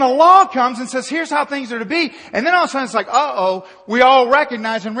 Then the law comes and says, here's how things are to be. And then all of a sudden it's like, we all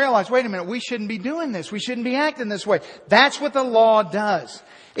recognize and realize, wait a minute, we shouldn't be doing this. We shouldn't be acting this way. That's what the law does.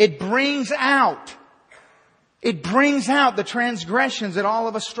 It brings out the transgressions that all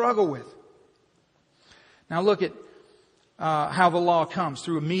of us struggle with. Now look at how the law comes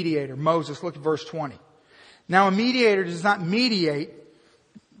through a mediator, Moses. Look at verse 20. Now a mediator does not mediate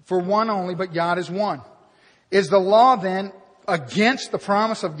for one only, but God is one. Is the law then against the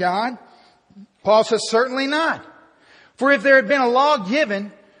promise of God? Paul says, certainly not. For if there had been a law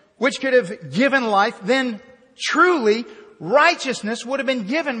given which could have given life, then truly righteousness would have been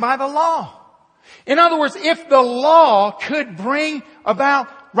given by the law. In other words, if the law could bring about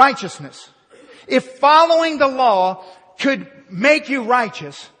righteousness, if following the law could make you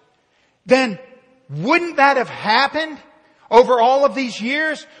righteous, then wouldn't that have happened over all of these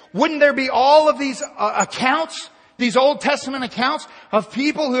years? Wouldn't there be all of these accounts these Old Testament accounts of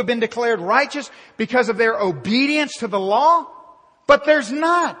people who have been declared righteous because of their obedience to the law? But there's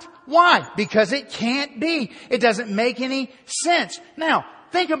not. Why? Because it can't be. It doesn't make any sense. Now,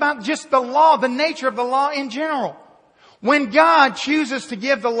 think about just the law, the nature of the law in general. When God chooses to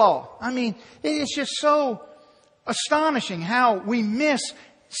give the law, I mean, it's just so astonishing how we miss.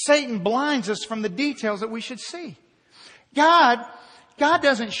 Satan blinds us from the details that we should see. God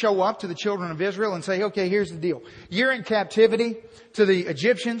doesn't show up to the children of Israel and say, okay, here's the deal. You're in captivity to the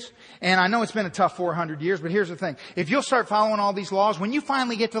Egyptians, and I know it's been a tough 400 years, but here's the thing. If you'll start following all these laws, when you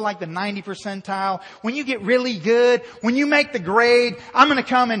finally get to like the 90 percentile, when you get really good, when you make the grade, I'm going to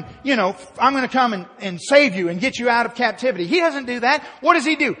come and save you and get you out of captivity. He doesn't do that. What does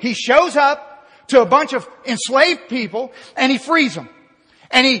he do? He shows up to a bunch of enslaved people and he frees them.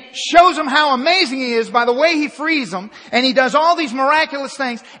 And he shows them how amazing he is by the way he frees them. And he does all these miraculous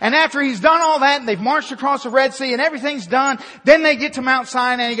things. And after he's done all that, and they've marched across the Red Sea and everything's done, then they get to Mount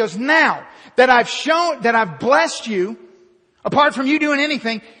Sinai and he goes, now that I've blessed you, apart from you doing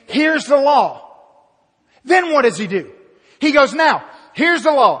anything, here's the law. Then what does he do? He goes, now, here's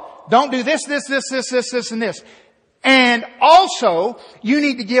the law. Don't do this, and this. And also, you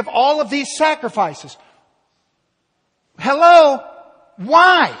need to give all of these sacrifices. Hello?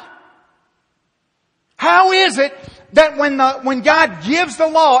 Why? How is it that when God gives the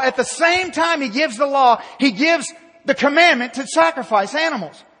law, at the same time He gives the law, He gives the commandment to sacrifice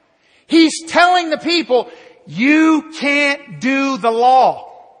animals? He's telling the people, you can't do the law.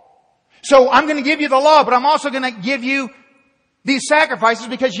 So I'm going to give you the law, but I'm also going to give you these sacrifices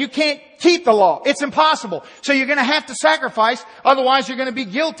because you can't keep the law. It's impossible. So you're going to have to sacrifice, otherwise you're going to be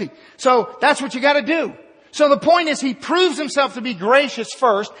guilty. So that's what you got to do. So the point is He proves Himself to be gracious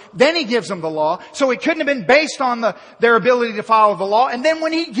first, then He gives them the law. So it couldn't have been based on their ability to follow the law. And then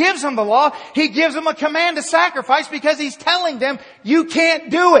when He gives them the law, He gives them a command to sacrifice because He's telling them, you can't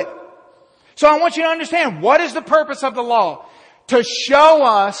do it. So I want you to understand, what is the purpose of the law? To show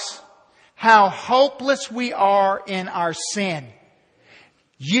us how hopeless we are in our sin.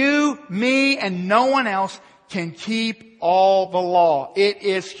 You, me, and no one else can keep all the law. It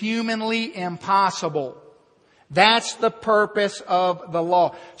is humanly impossible. That's the purpose of the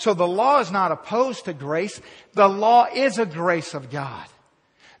law. So the law is not opposed to grace. The law is a grace of God.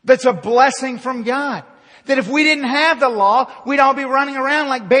 That's a blessing from God. That if we didn't have the law, we'd all be running around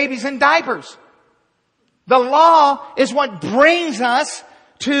like babies in diapers. The law is what brings us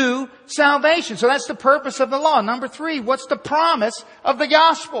to salvation. So that's the purpose of the law. Number 3, what's the promise of the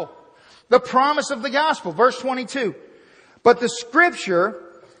gospel? The promise of the gospel. Verse 22. But the Scripture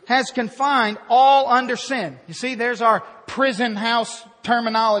has confined all under sin. You see, there's our prison house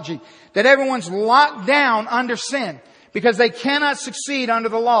terminology. That everyone's locked down under sin because they cannot succeed under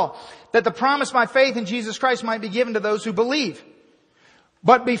the law. That the promise by faith in Jesus Christ might be given to those who believe.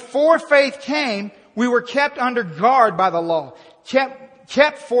 But before faith came, we were kept under guard by the law.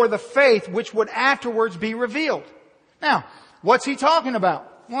 Kept for the faith which would afterwards be revealed. Now, what's he talking about?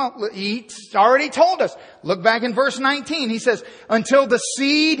 Well, He's already told us. Look back in verse 19. He says, until the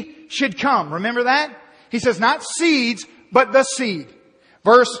seed should come. Remember that? He says, not seeds, but the seed.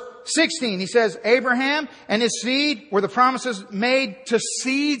 Verse 16, he says, Abraham and his seed, were the promises made to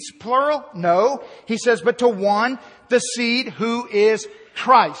seeds, plural? No. He says, but to one, the seed who is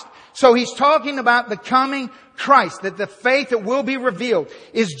Christ. So he's talking about the coming Christ, that the faith that will be revealed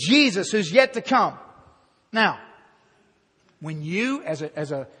is Jesus who's yet to come. Now, when you, as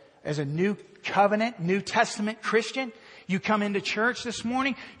a New Covenant, New Testament Christian, you come into church this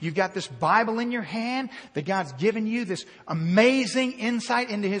morning, you've got this Bible in your hand, that God's given you this amazing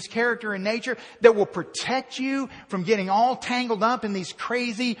insight into His character and nature that will protect you from getting all tangled up in these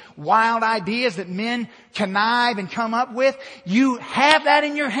crazy, wild ideas that men connive and come up with. You have that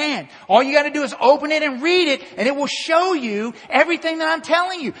in your hand. All you got to do is open it and read it, and it will show you everything that I'm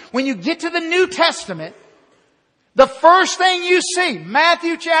telling you. When you get to the New Testament, the first thing you see,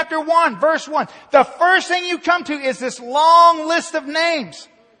 Matthew chapter 1, verse 1, the first thing you come to is this long list of names.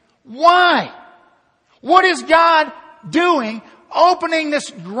 Why? What is God doing opening this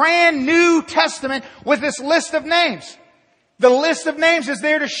grand New Testament with this list of names? The list of names is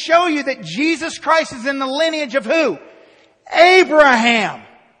there to show you that Jesus Christ is in the lineage of who? Abraham.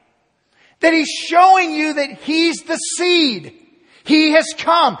 That He's showing you that He's the seed. He has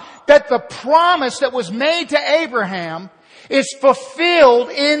come. That the promise that was made to Abraham is fulfilled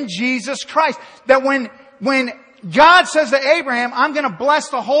in Jesus Christ. That when God says to Abraham, I'm going to bless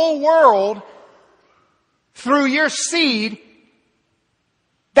the whole world through your seed,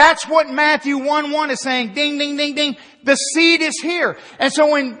 that's what Matthew 1:1 is saying. Ding, ding, ding, ding. The seed is here. And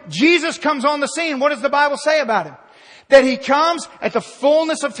so when Jesus comes on the scene, what does the Bible say about Him? That He comes at the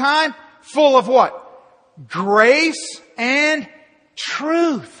fullness of time, full of what? Grace and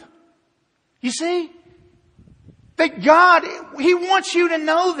truth. You see? That God, He wants you to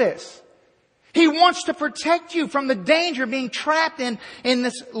know this. He wants to protect you from the danger of being trapped in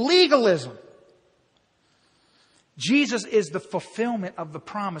this legalism. Jesus is the fulfillment of the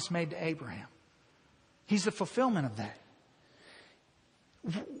promise made to Abraham. He's the fulfillment of that.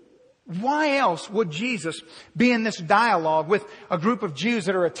 Why else would Jesus be in this dialogue with a group of Jews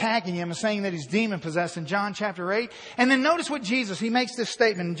that are attacking Him and saying that He's demon-possessed in John chapter 8? And then notice what He makes this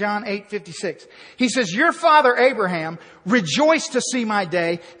statement in John 8:56. He says, your father Abraham rejoiced to see my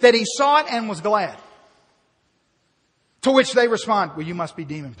day, that he saw it and was glad. To which they respond, well, you must be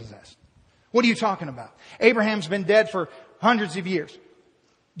demon-possessed. What are you talking about? Abraham's been dead for hundreds of years.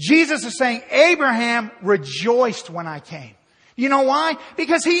 Jesus is saying, Abraham rejoiced when I came. You know why?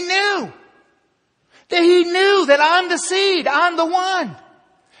 Because he knew that I'm the seed. I'm the one.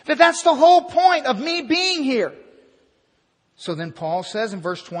 That's the whole point of me being here. So then Paul says in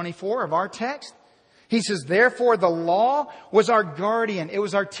verse 24 of our text, he says, therefore the law was our guardian. It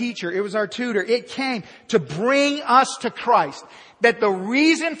was our teacher. It was our tutor. It came to bring us to Christ. That the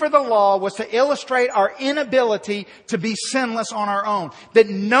reason for the law was to illustrate our inability to be sinless on our own. That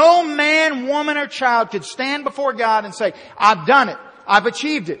no man, woman, or child could stand before God and say, I've done it. I've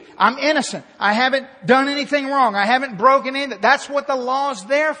achieved it. I'm innocent. I haven't done anything wrong. I haven't broken in. That's what the law's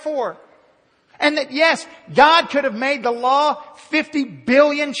there for. And that, yes, God could have made the law 50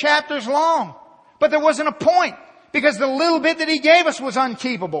 billion chapters long. But there wasn't a point. Because the little bit that He gave us was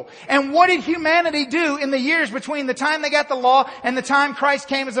unkeepable. And what did humanity do in the years between the time they got the law and the time Christ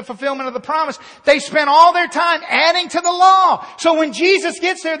came as a fulfillment of the promise? They spent all their time adding to the law. So when Jesus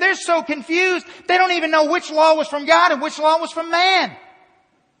gets there, they're so confused, they don't even know which law was from God and which law was from man.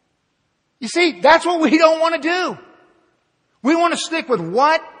 You see, that's what we don't want to do. We want to stick with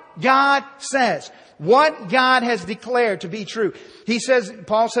what God says. What God has declared to be true.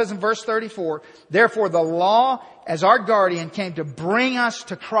 Paul says in verse 34, therefore the law as our guardian came to bring us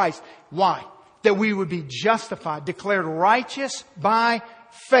to Christ. Why? That we would be justified, declared righteous by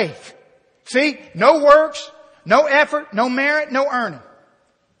faith. See? No works, no effort, no merit, no earning.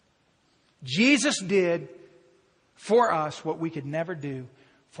 Jesus did for us what we could never do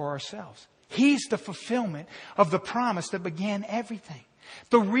for ourselves. He's the fulfillment of the promise that began everything.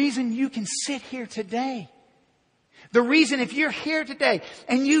 The reason you can sit here today. The reason if you're here today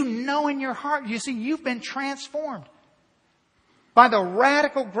and you know in your heart, you see, you've been transformed by the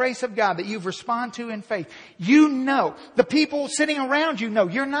radical grace of God that you've responded to in faith. You know, the people sitting around you know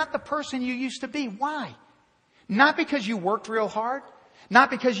you're not the person you used to be. Why? Not because you worked real hard, not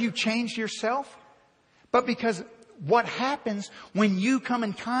because you changed yourself, but because what happens when you come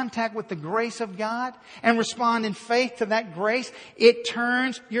in contact with the grace of God and respond in faith to that grace, it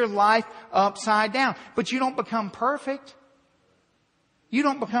turns your life upside down. But you don't become perfect. You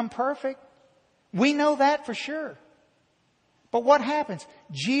don't become perfect. We know that for sure. But what happens?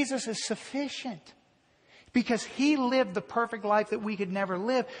 Jesus is sufficient. Because He lived the perfect life that we could never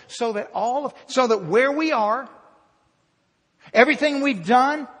live, so that where we are, everything we've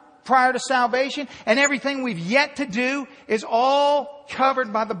done prior to salvation and everything we've yet to do is all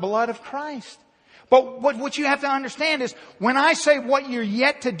covered by the blood of Christ. But what you have to understand is when I say what you're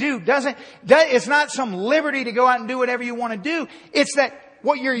yet to do, it's not some liberty to go out and do whatever you want to do. It's that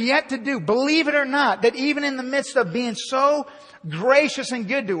what you're yet to do, believe it or not, that even in the midst of being so gracious and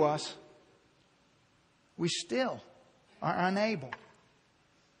good to us, we still are unable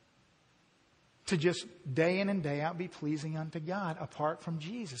to just day in and day out be pleasing unto God apart from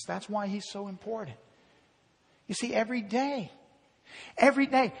Jesus. That's why He's so important. You see, every day,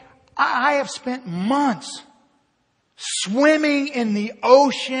 I have spent months swimming in the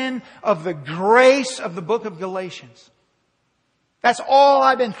ocean of the grace of the book of Galatians. That's all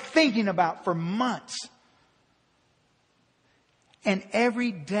I've been thinking about for months. And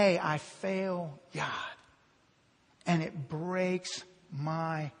every day I fail God. And it breaks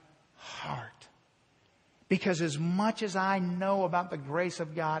my heart. Because as much as I know about the grace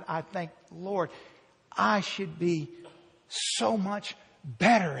of God, I think, Lord, I should be so much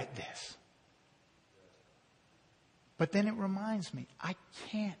better at this. But then it reminds me, I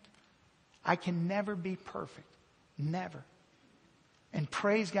can't. I can never be perfect. Never. And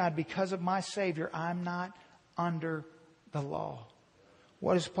praise God, because of my Savior, I'm not under the law.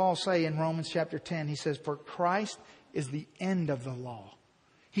 What does Paul say in Romans chapter 10? He says, for Christ is the end of the law.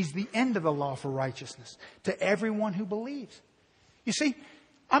 He's the end of the law for righteousness to everyone who believes. You see,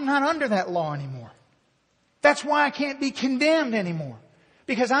 I'm not under that law anymore. That's why I can't be condemned anymore.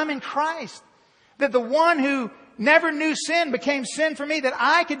 Because I'm in Christ. That the one who never knew sin became sin for me, that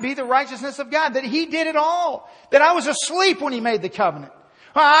I could be the righteousness of God, that He did it all, that I was asleep when He made the covenant.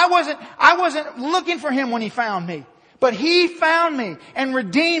 I wasn't looking for Him when He found me. But He found me and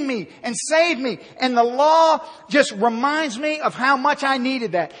redeemed me and saved me. And the law just reminds me of how much I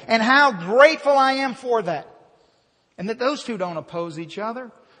needed that and how grateful I am for that. And that those two don't oppose each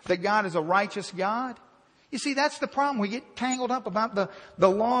other. That God is a righteous God. You see, that's the problem. We get tangled up about the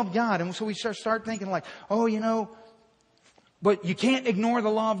law of God. And so we start thinking like, but you can't ignore the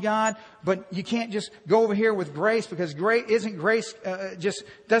law of God, but you can't just go over here with grace, because grace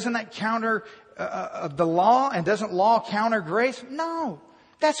doesn't that counter the law, and doesn't law counter grace? No.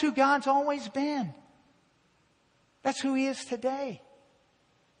 That's who God's always been. That's who He is today.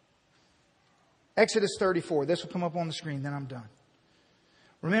 Exodus 34. This will come up on the screen, then I'm done.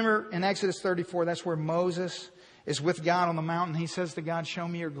 Remember in Exodus 34, that's where Moses is with God on the mountain. He says to God, "Show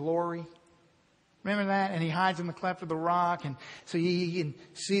me your glory." Remember that? And he hides in the cleft of the rock. And so he can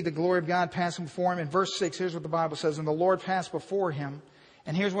see the glory of God passing before him. In verse 6, here's what the Bible says. And the Lord passed before him.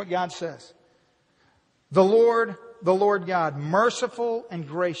 And here's what God says. The Lord God, merciful and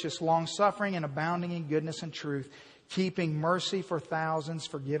gracious, long-suffering and abounding in goodness and truth, keeping mercy for thousands,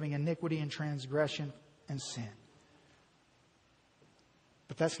 forgiving iniquity and transgression and sin.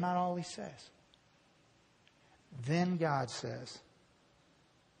 But that's not all He says. Then God says,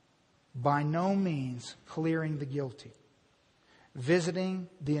 by no means clearing the guilty, visiting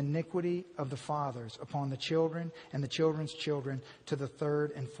the iniquity of the fathers upon the children and the children's children to the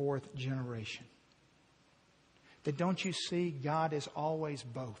third and fourth generation. That don't you see, God is always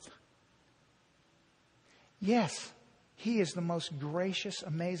both. Yes, He is the most gracious,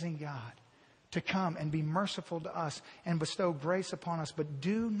 amazing God to come and be merciful to us and bestow grace upon us. But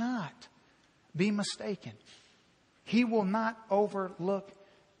do not be mistaken. He will not overlook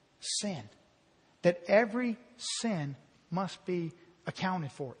sin. That every sin must be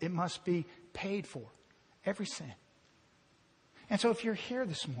accounted for. It must be paid for. Every sin. And so if you're here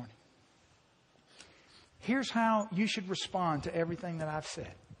this morning, here's how you should respond to everything that I've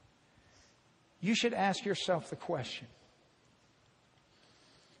said. You should ask yourself the question,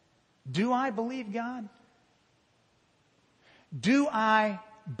 do I believe God? Do I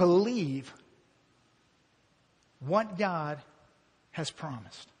believe what God has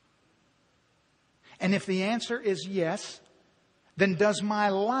promised? And if the answer is yes, then does my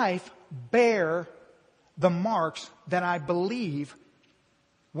life bear the marks that I believe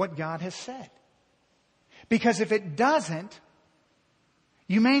what God has said? Because if it doesn't,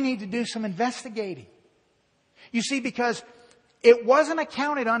 you may need to do some investigating. You see, because it wasn't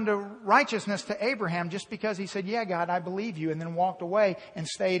accounted unto righteousness to Abraham just because he said, "Yeah, God, I believe you," and then walked away and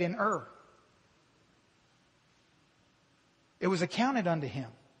stayed in Ur. It was accounted unto him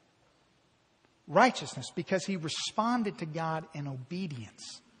righteousness because he responded to God in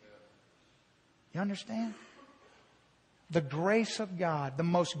obedience. You understand? The grace of God, the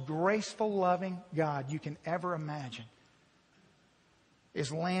most graceful, loving God you can ever imagine,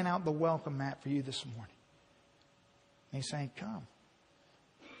 is laying out the welcome mat for you this morning. And He's saying, come,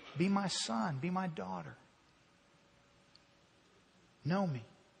 be my son, be my daughter. Know me,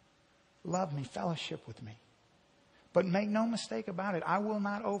 love me, fellowship with me. But make no mistake about it, I will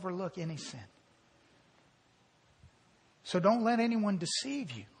not overlook any sin. So don't let anyone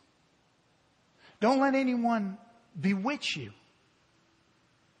deceive you. Don't let anyone bewitch you.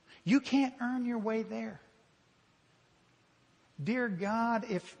 You can't earn your way there. Dear God,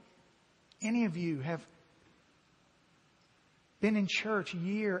 if any of you have been in church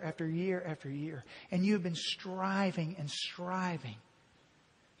year after year after year, and you have been striving and striving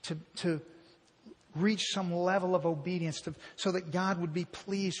to reach some level of obedience so that God would be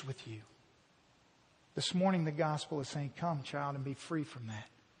pleased with you, this morning the gospel is saying, come, child, and be free from that.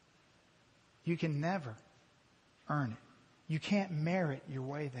 You can never earn it. You can't merit your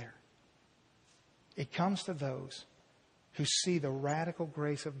way there. It comes to those who see the radical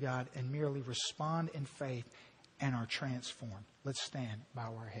grace of God and merely respond in faith and are transformed. Let's stand,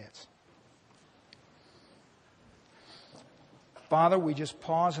 bow our heads. Father, we just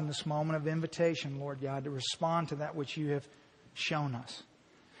pause in this moment of invitation, Lord God, to respond to that which you have shown us.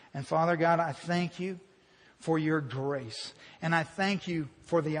 And Father God, I thank you for your grace. And I thank you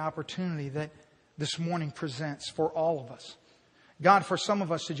for the opportunity that this morning presents for all of us. God, for some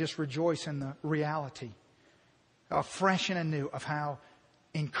of us to just rejoice in the reality, fresh and anew, of how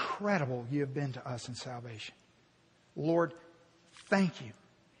incredible you have been to us in salvation. Lord, thank you.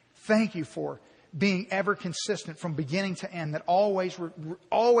 Thank you for being ever consistent from beginning to end, that always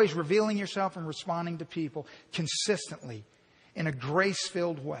revealing yourself and responding to people consistently in a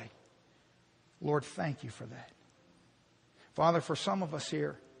grace-filled way. Lord, thank you for that. Father, for some of us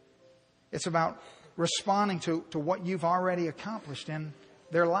here, it's about responding to what you've already accomplished in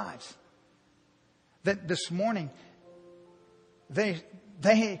their lives. That this morning, they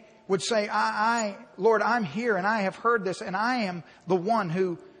would say, Lord, I'm here and I have heard this, and I am the one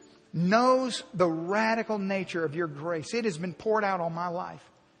who knows the radical nature of your grace. It has been poured out on my life.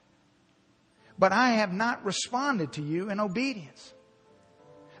 But I have not responded to you in obedience.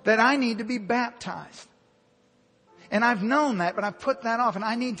 That I need to be baptized. And I've known that, but I've put that off, and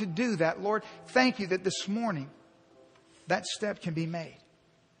I need to do that. Lord, thank you that this morning that step can be made.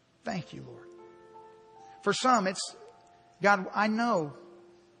 Thank you, Lord. For some, it's, God, I know,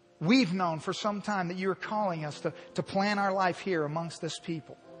 we've known for some time that you're calling us to plan our life here amongst this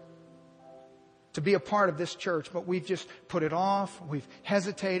people. To be a part of this church, but we've just put it off. We've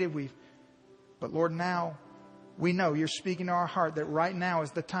hesitated. But Lord, now we know you're speaking to our heart that right now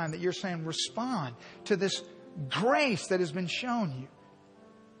is the time that you're saying respond to this grace that has been shown you.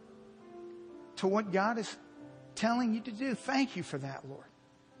 To what God is telling you to do. Thank you for that, Lord.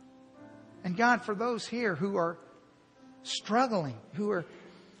 And God, for those here who are struggling, who are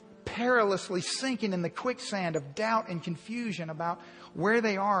perilously sinking in the quicksand of doubt and confusion about where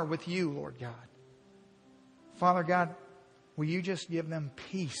they are with you, Lord God. Father God, will you just give them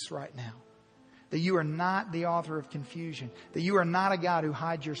peace right now? That you are not the author of confusion. That you are not a God who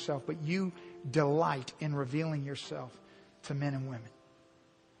hides yourself, but you delight in revealing yourself to men and women.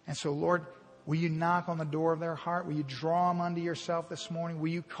 And so, Lord, will you knock on the door of their heart? Will you draw them unto yourself this morning? Will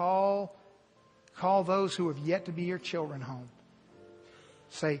you call those who have yet to be your children home?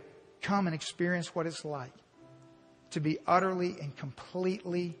 Say, come and experience what it's like to be utterly and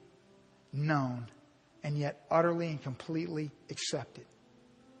completely known and yet utterly and completely accepted.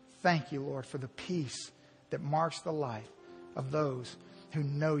 Thank you, Lord, for the peace that marks the life of those who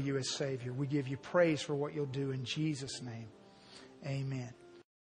know you as Savior. We give you praise for what you'll do in Jesus' name. Amen.